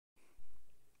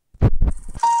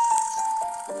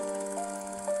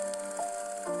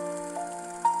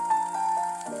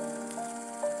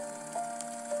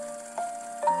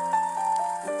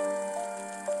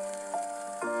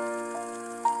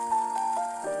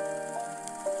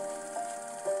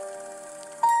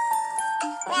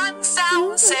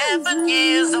was 7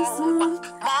 years old,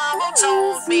 Mama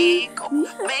told me, go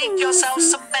make yourself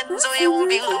some friends or you'll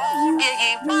be lonely.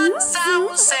 Once I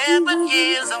was 7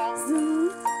 years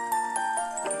old.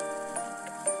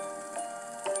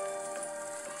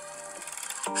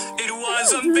 It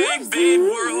was a big, big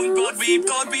world, but we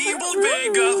thought we were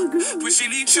bigger.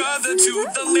 Pushing each other to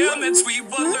the limits, we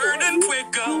were learning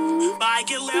quicker. By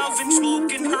 11,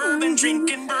 smoking herb and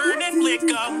drinking burning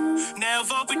liquor.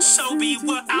 Never been so we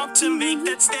were out to make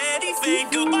that steady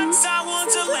figure. Once I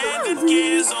was 11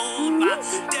 years old, my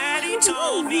daddy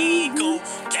told me, go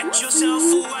get yourself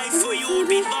a wife or you'll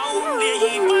be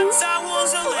lonely. Once I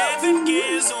was 11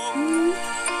 years old.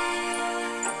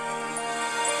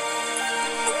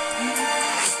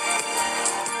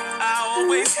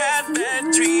 Always had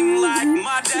that dream like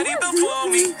my daddy before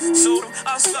me. So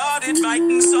I started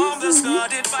writing songs, I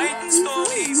started writing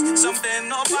stories. Something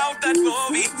about that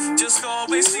glory just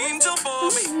always seemed to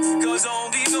bore me. Cause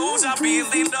only those I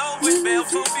really love would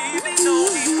never really know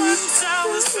me. Once I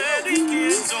was 20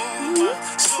 years old, my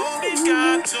story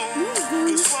got told.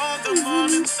 Cause for the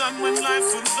morning sun when life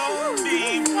was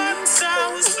lonely. Once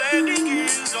I was 20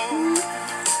 years old.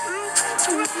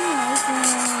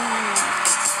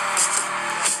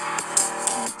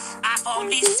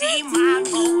 Only see my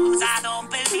goals, I don't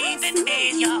believe in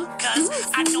failure. Cause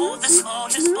I know the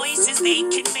smallest voices, they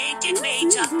can make it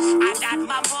major. I got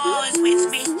my boys with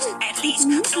me, at least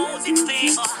those in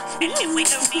favor. And if we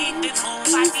can beat the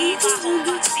hope, I need my hope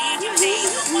I'll see you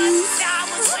later. Once I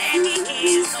was 20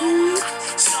 years old, my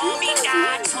story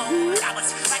got told. I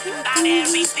was writing about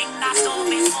everything I saw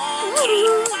before me.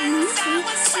 Once I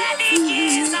was 20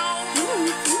 years old.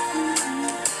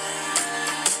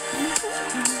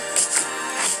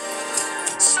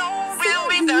 So we'll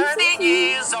be 30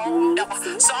 years old.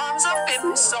 Our songs have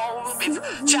been sold. We've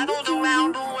traveled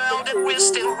around the world and we're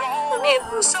still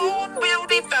rolling. Soon we'll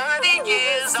be 30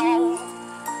 years old.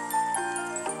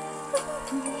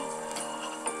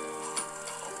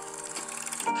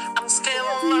 I'm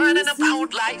still learning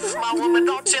about life. My woman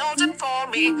got children for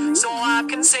me, so I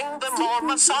can sing them all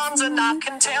my songs and I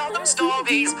can tell them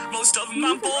stories. Most of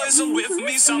my boys are with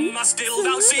me, some are still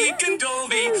out seeking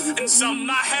Dolby, and some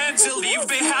I had to leave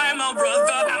behind. My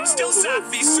brother, I'm still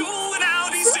savvy, soon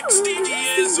I'll be 60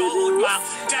 years old. My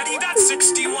daddy, that's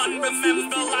 61,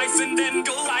 remember life and then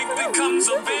go life becomes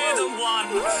a better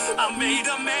one. I made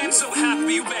a man so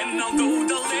happy when I rode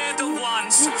the leather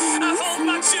once. I hope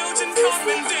my children come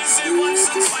and visit once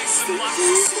or twice a month.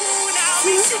 Soon I'll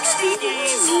be 60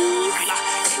 years old.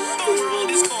 The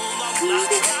world is full of luck.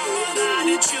 Now a lot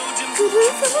of children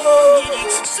follow me.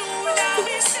 Soon I'll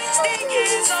be 60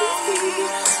 years old.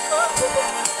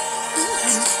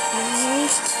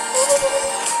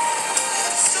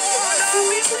 Soon I'll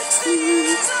be 60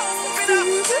 years old.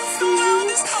 The world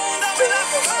is cold. I'll be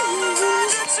all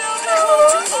the children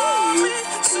follow me.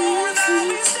 Soon I'll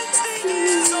be 60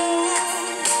 years old.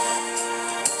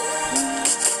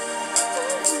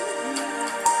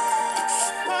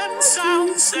 I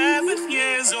was 7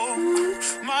 years old,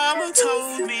 Mama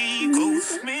told me, go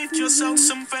make yourself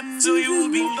some friends or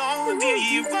you'll be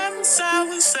lonely. Once I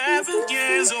was 7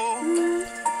 years old.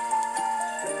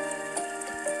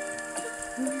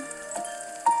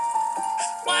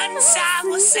 Once I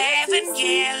was 7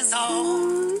 years old.